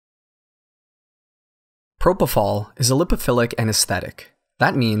Propofol is a lipophilic anesthetic.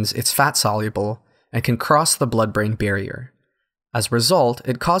 That means it's fat-soluble and can cross the blood-brain barrier. As a result,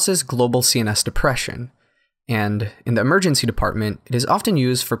 it causes global CNS depression, and in the emergency department, it is often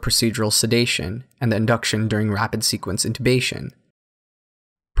used for procedural sedation and the induction during rapid sequence intubation.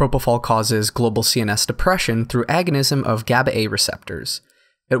 Propofol causes global CNS depression through agonism of GABA-A receptors.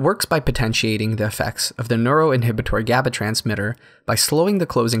 It works by potentiating the effects of the neuroinhibitory GABA transmitter by slowing the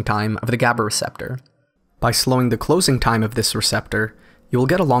closing time of the GABA receptor. By slowing the closing time of this receptor, you will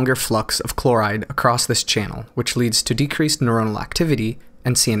get a longer flux of chloride across this channel, which leads to decreased neuronal activity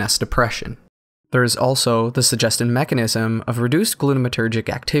and CNS depression. There is also the suggested mechanism of reduced glutamatergic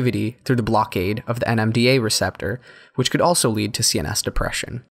activity through the blockade of the NMDA receptor, which could also lead to CNS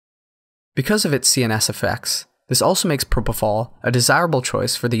depression. Because of its CNS effects, this also makes propofol a desirable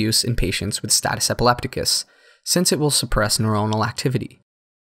choice for the use in patients with status epilepticus, since it will suppress neuronal activity.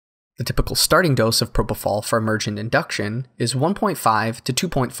 The typical starting dose of propofol for emergent induction is 1.5 to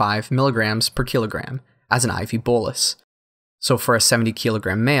 2.5 milligrams per kilogram as an IV bolus. So for a 70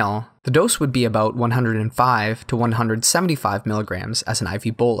 kilogram male, the dose would be about 105 to 175 milligrams as an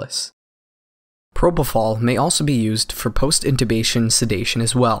IV bolus. Propofol may also be used for post-intubation sedation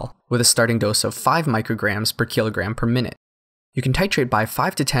as well, with a starting dose of 5 micrograms per kilogram per minute. You can titrate by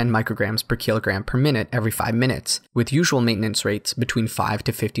 5 to 10 micrograms per kilogram per minute every 5 minutes, with usual maintenance rates between 5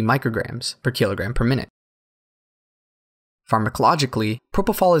 to 50 micrograms per kilogram per minute. Pharmacologically,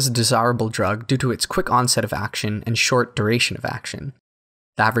 propofol is a desirable drug due to its quick onset of action and short duration of action.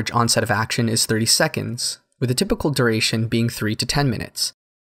 The average onset of action is 30 seconds, with a typical duration being 3 to 10 minutes.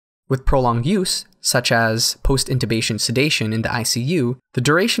 With prolonged use, such as post-intubation sedation in the ICU, the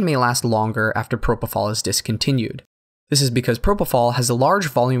duration may last longer after propofol is discontinued. This is because propofol has a large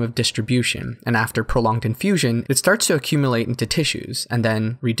volume of distribution, and after prolonged infusion, it starts to accumulate into tissues and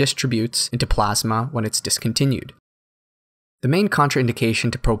then redistributes into plasma when it's discontinued. The main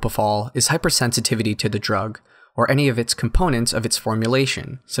contraindication to propofol is hypersensitivity to the drug, or any of its components of its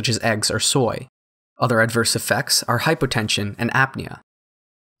formulation, such as eggs or soy. Other adverse effects are hypotension and apnea.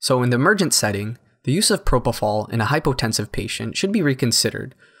 So in the emergent setting, the use of propofol in a hypotensive patient should be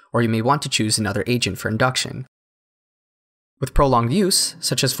reconsidered, or you may want to choose another agent for induction. With prolonged use,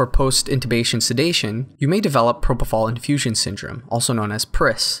 such as for post-intubation sedation, you may develop propofol infusion syndrome, also known as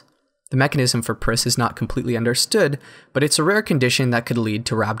PRIS. The mechanism for PRIS is not completely understood, but it's a rare condition that could lead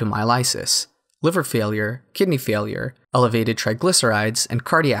to rhabdomyolysis, liver failure, kidney failure, elevated triglycerides, and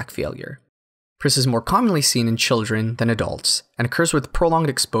cardiac failure. PRIS is more commonly seen in children than adults, and occurs with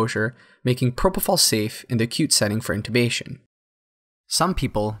prolonged exposure, making propofol safe in the acute setting for intubation. Some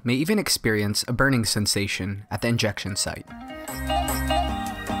people may even experience a burning sensation at the injection site.